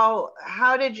how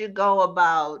did you go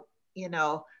about, you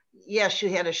know, yes, you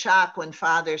had a shock when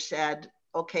Father said,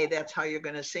 okay, that's how you're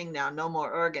going to sing now, no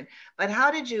more organ. But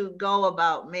how did you go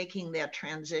about making that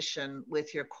transition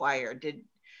with your choir? You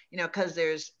know, because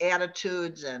there's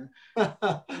attitudes and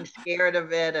being scared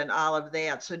of it and all of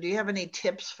that. So do you have any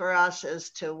tips for us as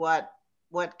to what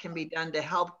can be done to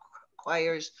help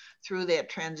choirs through that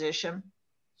transition?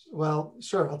 Well,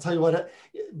 sure. I'll tell you what,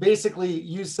 basically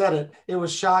you said it. It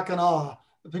was shock and awe.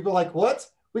 People are like, what?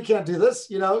 We can't do this,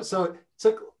 you know? So it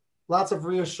took lots of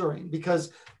reassuring,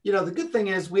 because, you know, the good thing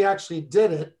is we actually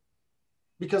did it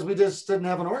because we just didn't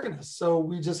have an organist. So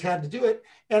we just had to do it,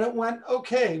 and it went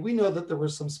okay. We know that there were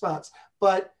some spots,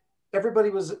 but everybody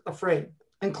was afraid,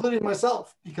 including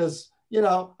myself, because, you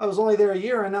know, I was only there a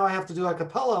year and now I have to do a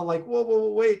cappella. Like, whoa,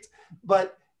 wait.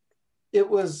 But it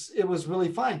was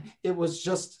really fine. It was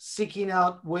just seeking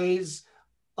out ways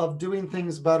of doing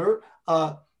things better.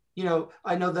 You know,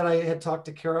 I know that I had talked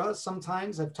to Kara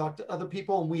sometimes. I've talked to other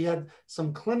people, and we had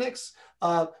some clinics.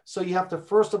 So you have to,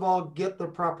 first of all, get the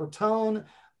proper tone,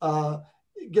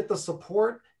 get the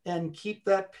support, and keep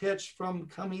that pitch from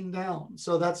coming down.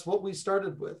 So that's what we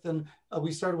started with. And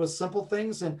we started with simple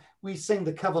things, and we sing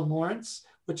the Kevin Lawrence,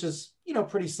 which is, you know,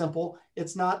 pretty simple.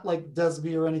 It's not like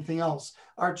Desby or anything else.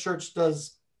 Our church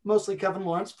does mostly Kevin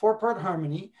Lawrence, 4-part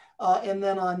harmony. And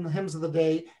then on Hymns of the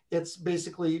Day, it's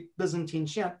basically Byzantine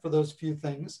chant for those few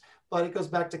things, but it goes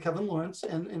back to Kevin Lawrence,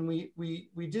 and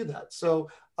we do that. So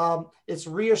it's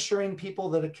reassuring people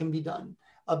that it can be done,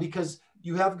 because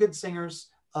you have good singers.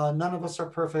 None of us are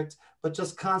perfect, but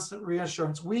just constant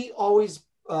reassurance. We always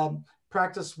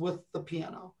practice with the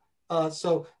piano.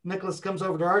 So Nicholas comes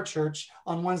over to our church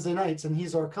on Wednesday nights, and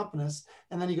he's our accompanist,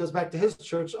 and then he goes back to his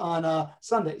church on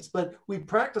Sundays. But we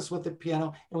practice with the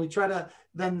piano, and we try to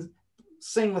then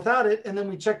sing without it, and then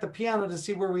we check the piano to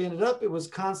see where we ended up. It was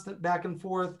constant back and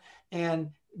forth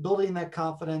and building that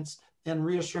confidence and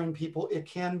reassuring people it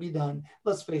can be done.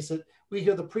 Let's face it, we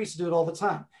hear the priests do it all the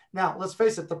time. Now, let's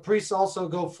face it, the priests also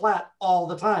go flat all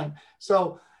the time.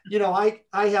 So, you know, I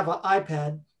have an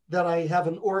iPad that I have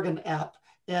an organ app,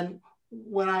 and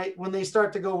when they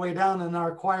start to go way down and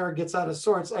our choir gets out of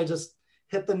sorts, I just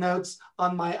hit the notes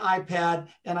on my iPad,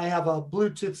 and I have a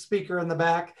Bluetooth speaker in the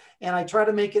back, and I try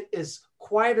to make it as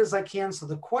quiet as I can so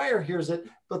the choir hears it,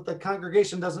 but the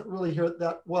congregation doesn't really hear it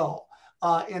that well.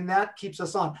 And that keeps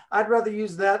us on. I'd rather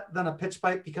use that than a pitch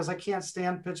pipe, because I can't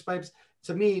stand pitch pipes,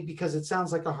 to me, because it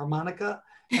sounds like a harmonica,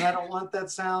 and I don't want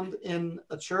that sound in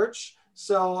a church.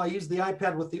 So I use the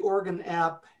iPad with the organ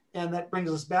app, and that brings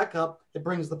us back up. It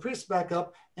brings the priests back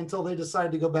up until they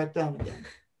decide to go back down again.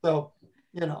 So,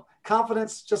 you know,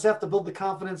 confidence, just have to build the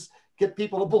confidence, get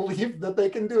people to believe that they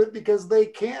can do it, because they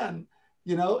can.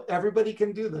 You know, everybody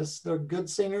can do this. They're good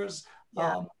singers.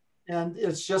 Yeah. And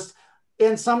it's just,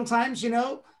 and sometimes, you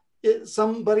know,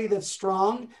 somebody that's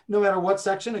strong, no matter what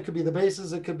section, it could be the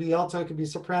basses, it could be alto, it could be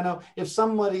soprano. If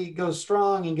somebody goes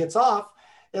strong and gets off,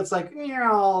 it's like, you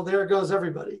know, there goes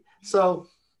everybody. So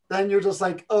then you're just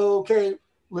like, oh, okay,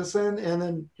 listen, and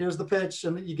then here's the pitch,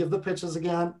 and you give the pitches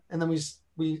again, and then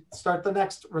we start the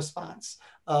next response.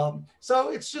 So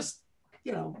it's just,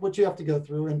 you know, what you have to go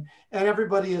through, and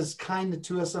everybody is kind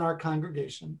to us in our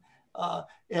congregation.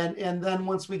 And then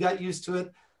once we got used to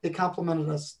it, they complimented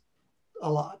us a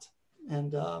lot.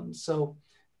 And so,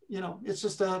 you know, it's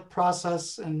just a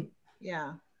process. And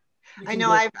yeah, I know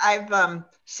I've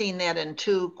seen that in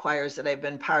two choirs that I've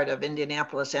been part of,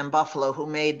 Indianapolis and Buffalo, who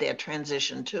made that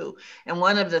transition too. And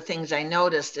one of the things I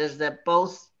noticed is that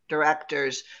both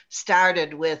directors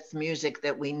started with music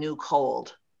that we knew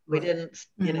cold. We didn't,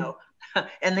 you know,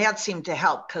 and that seemed to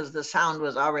help because the sound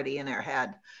was already in our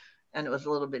head, and it was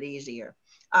a little bit easier.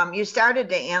 You started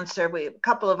to answer a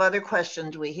couple of other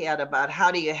questions we had about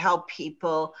how do you help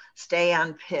people stay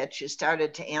on pitch. You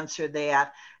started to answer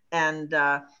that. And,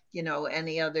 you know,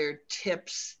 any other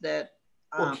tips that...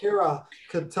 well, Kara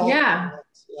could tell.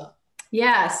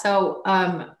 Yeah. So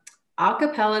a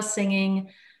cappella singing,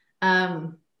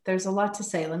 there's a lot to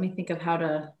say. Let me think of how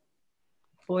to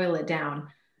boil it down.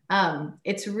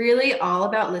 It's really all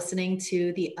about listening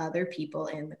to the other people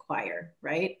in the choir,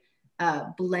 right?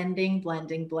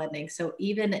 Blending. So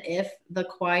even if the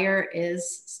choir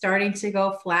is starting to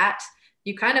go flat,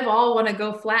 you kind of all want to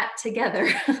go flat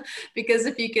together because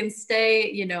if you can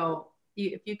stay, you know,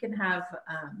 if you can have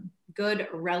good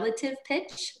relative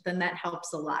pitch, then that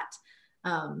helps a lot.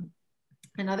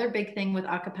 Another big thing with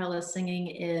a cappella singing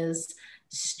is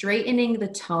straightening the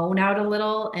tone out a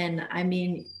little. And I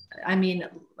mean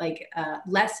like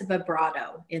less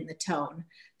vibrato in the tone.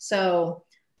 So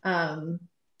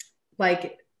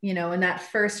like, you know, in that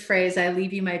first phrase, I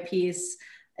leave you my peace.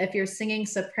 If you're singing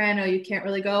soprano, you can't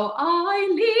really go, I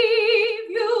leave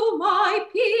you my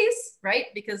peace, right?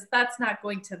 Because that's not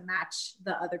going to match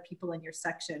the other people in your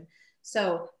section.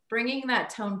 So bringing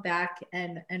that tone back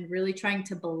and really trying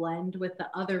to blend with the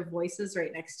other voices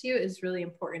right next to you is really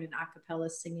important in a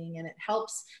cappella singing. And it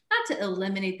helps not to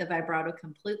eliminate the vibrato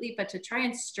completely, but to try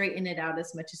and straighten it out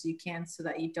as much as you can so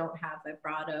that you don't have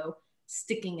vibrato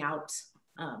sticking out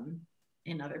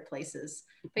in other places.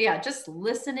 But yeah, just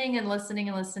listening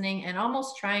and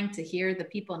almost trying to hear the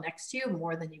people next to you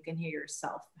more than you can hear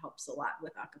yourself helps a lot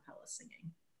with a cappella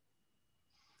singing.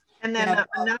 And then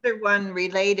another one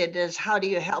related is, how do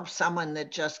you help someone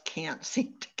that just can't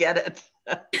seem to get it?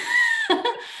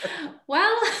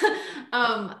 Well,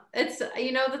 it's,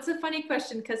 you know, that's a funny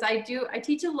question because I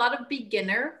teach a lot of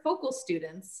beginner vocal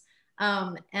students.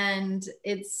 And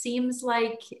it seems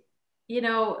like, you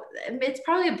know, it's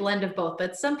probably a blend of both,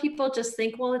 but some people just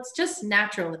think, well, it's just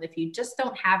natural. And if you just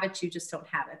don't have it, you just don't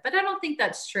have it. But I don't think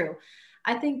that's true.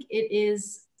 I think,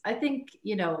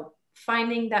 you know,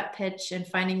 finding that pitch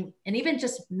and even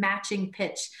just matching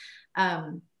pitch,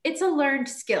 it's a learned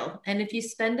skill. And if you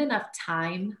spend enough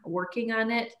time working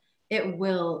on it, it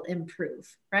will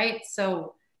improve, right?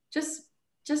 So just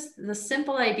the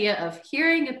simple idea of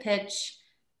hearing a pitch,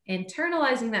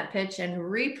 internalizing that pitch and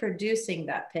reproducing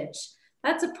that pitch,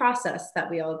 that's a process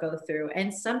that we all go through.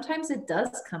 And sometimes it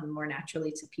does come more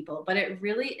naturally to people, but it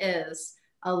really is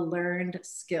a learned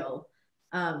skill.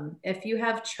 If you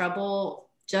have trouble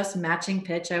just matching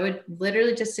pitch, I would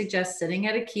literally just suggest sitting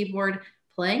at a keyboard,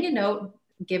 playing a note,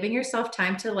 giving yourself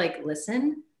time to like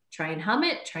listen, try and hum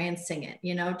it, try and sing it,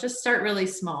 you know, just start really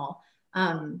small.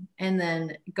 And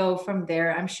then go from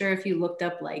there. I'm sure if you looked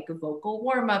up like vocal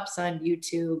warm-ups on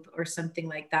YouTube or something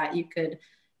like that, you could,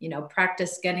 you know,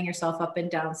 practice getting yourself up and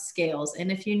down scales.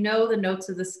 And if you know the notes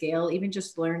of the scale, even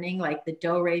just learning like the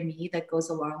do, re, mi that goes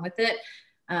along with it,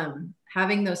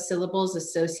 having those syllables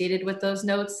associated with those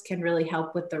notes can really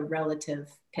help with the relative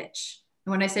pitch.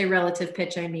 And when I say relative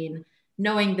pitch, I mean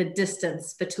knowing the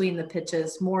distance between the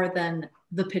pitches more than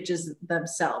the pitches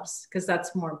themselves, because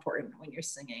that's more important when you're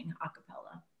singing a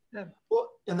cappella. Yeah. Well,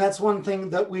 and that's one thing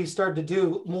that we started to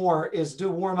do more is do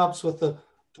warm-ups with the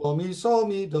do, mi, sol,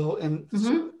 mi, do, and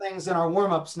certain things in our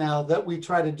warm-ups now that we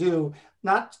try to do,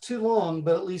 not too long,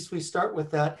 but at least we start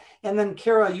with that. And then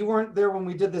Kara, you weren't there when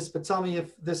we did this, but tell me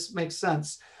if this makes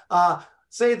sense.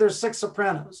 Say there's 6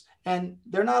 sopranos and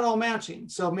they're not all matching.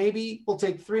 So maybe we'll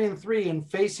take 3 and 3 and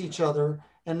face each other.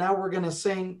 And now we're going to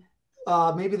sing,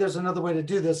 maybe there's another way to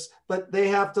do this, but they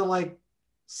have to like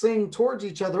sing towards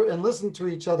each other and listen to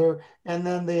each other, and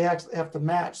then they have to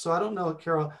match. So I don't know,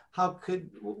 Carol,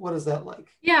 what is that like?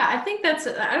 Yeah, I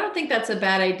don't think that's a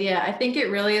bad idea. I think it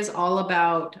really is all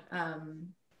about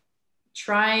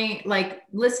trying, like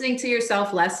listening to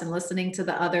yourself less and listening to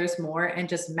the others more and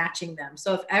just matching them.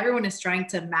 So if everyone is trying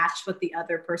to match what the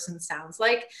other person sounds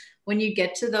like, when you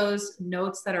get to those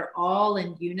notes that are all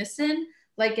in unison,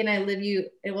 like in I leave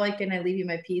you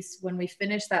my peace, when we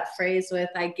finish that phrase with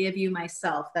I give you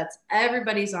myself, that's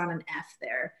everybody's on an F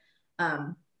there.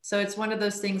 So it's one of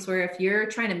those things where if you're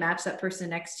trying to match that person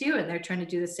next to you and they're trying to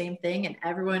do the same thing and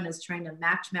everyone is trying to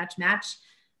match,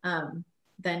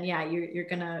 then yeah, you're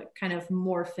gonna kind of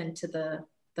morph into the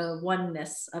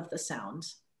oneness of the sound.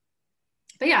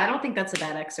 But yeah, I don't think that's a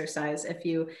bad exercise. If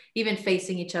you even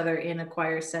facing each other in a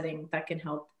choir setting, that can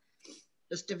help.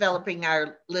 Just developing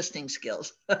our listening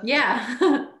skills.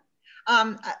 Yeah.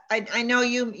 I know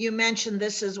you mentioned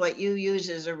this is what you use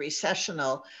as a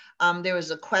recessional. There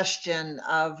was a question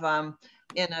of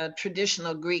in a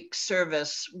traditional Greek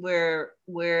service, where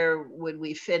would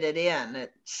we fit it in?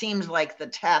 It seems like the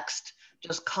text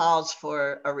just calls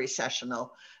for a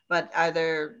recessional, but are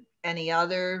there any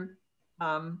other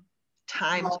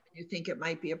times when you think it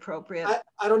might be appropriate?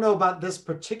 I don't know about this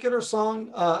particular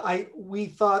song. We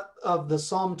thought of the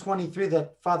Psalm 23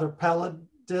 that Father Pallad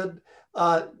did.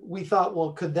 We thought,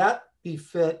 well, could that be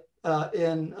fit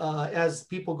in as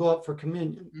people go up for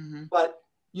communion? Mm-hmm. But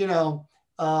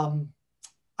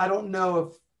I don't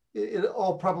know if it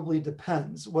all probably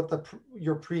depends what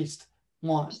your priest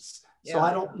wants. So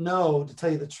I don't know, to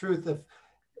tell you the truth, if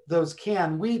those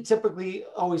can. We typically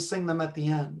always sing them at the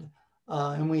end.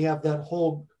 And we have that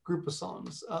whole group of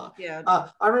songs.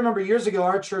 I remember years ago,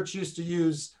 our church used to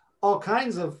use all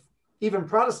kinds of even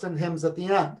Protestant hymns at the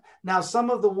end. Now, some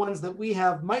of the ones that we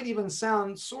have might even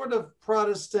sound sort of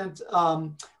Protestant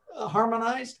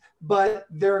harmonized, but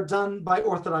they're done by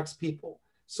Orthodox people.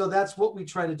 So that's what we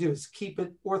try to do, is keep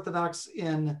it Orthodox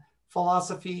in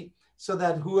philosophy so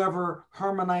that whoever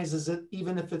harmonizes it,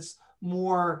 even if it's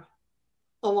more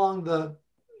along the,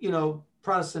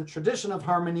 Protestant tradition of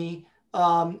harmony,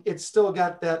 it's still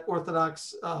got that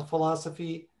Orthodox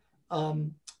philosophy.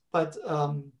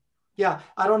 Yeah,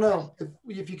 I don't know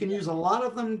if you can use a lot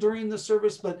of them during the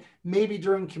service, but maybe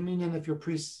during communion if your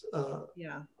priest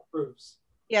approves.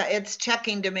 Yeah, it's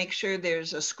checking to make sure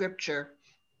there's a scripture,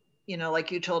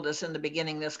 like you told us in the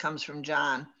beginning, this comes from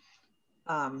John.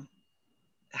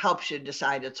 Helps you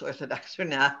decide it's Orthodox or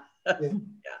not. Yeah.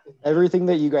 Everything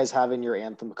that you guys have in your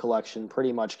anthem collection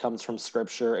pretty much comes from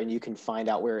scripture, and you can find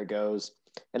out where it goes.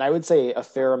 And I would say a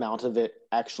fair amount of it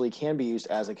actually can be used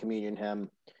as a communion hymn.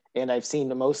 And I've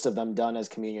seen most of them done as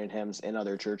communion hymns in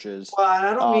other churches. Well,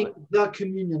 I don't mean the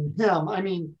communion hymn. I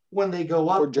mean when they go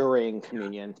up. Or during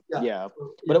communion. Yeah.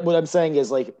 But what I'm saying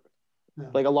is like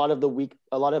a lot of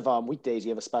weekdays you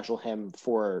have a special hymn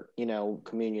for,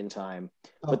 communion time.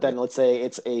 Okay. But then let's say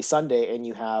it's a Sunday and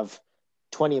you have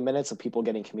 20 minutes of people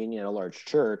getting communion at a large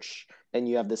church and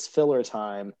you have this filler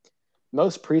time.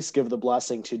 Most priests give the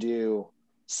blessing to do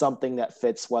something that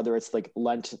fits, whether it's like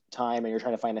Lent time and you're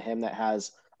trying to find a hymn that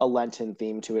has a Lenten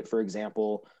theme to it, for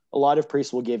example. A lot of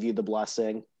priests will give you the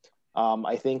blessing.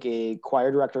 I think a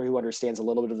choir director who understands a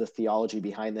little bit of the theology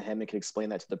behind the hymn and can explain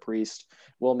that to the priest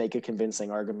will make a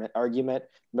convincing argument.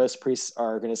 Most priests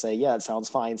are going to say, yeah, it sounds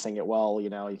fine, sing it well, you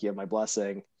have my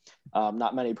blessing.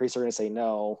 Not many priests are going to say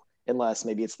no, unless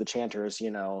maybe it's the chanters,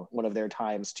 one of their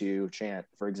times to chant,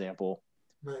 for example.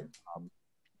 Right.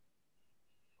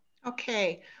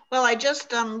 Okay. Well, I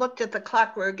just looked at the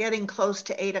clock. We're getting close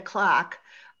to 8 o'clock.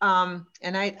 And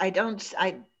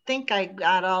I think I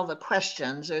got all the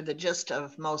questions or the gist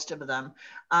of most of them.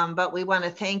 But we want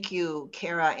to thank you,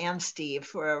 Kara and Steve,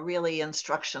 for a really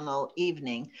instructional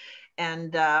evening.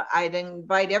 And I'd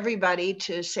invite everybody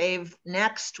to save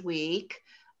next week.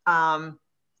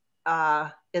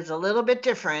 Is a little bit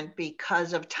different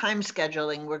because of time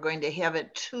scheduling. We're going to have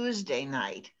it Tuesday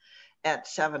night at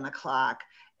 7 o'clock.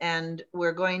 And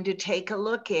we're going to take a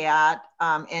look at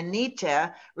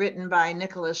Anita, written by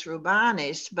Nicholas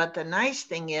Rubanis. But the nice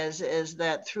thing is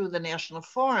that through the National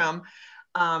Forum,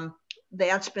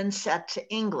 that's been set to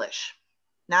English,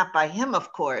 not by him,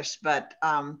 of course, but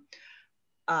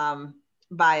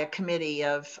by a committee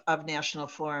of National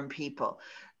Forum people.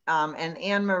 And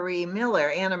Anna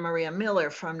Maria Miller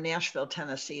from Nashville,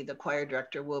 Tennessee, the choir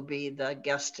director, will be the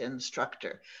guest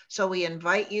instructor. So we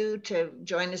invite you to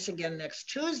join us again next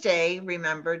Tuesday.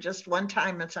 Remember, just one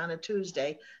time, it's on a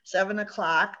Tuesday, 7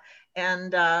 o'clock.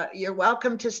 And you're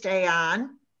welcome to stay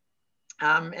on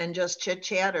and just chit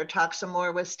chat or talk some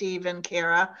more with Steve and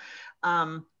Kara.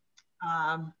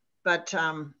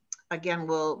 Again,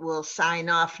 we'll sign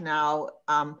off now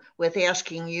with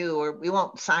asking you, or we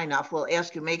won't sign off, we'll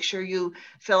ask you, make sure you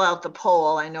fill out the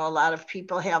poll. I know a lot of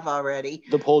people have already.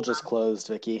 The poll just closed,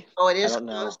 Vicki. Oh, it is closed?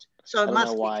 Know. So it I must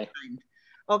don't know why. Timed.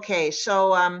 Okay,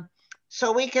 so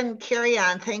so we can carry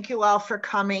on. Thank you all for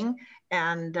coming.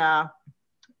 And I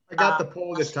got the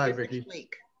poll this time, Vicki.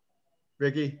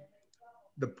 Vicki,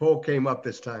 the poll came up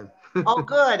this time. Oh,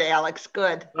 good, Alex,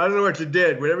 good. I don't know what you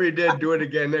did. Whatever you did, do it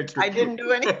again next week. I didn't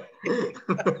do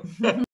anything.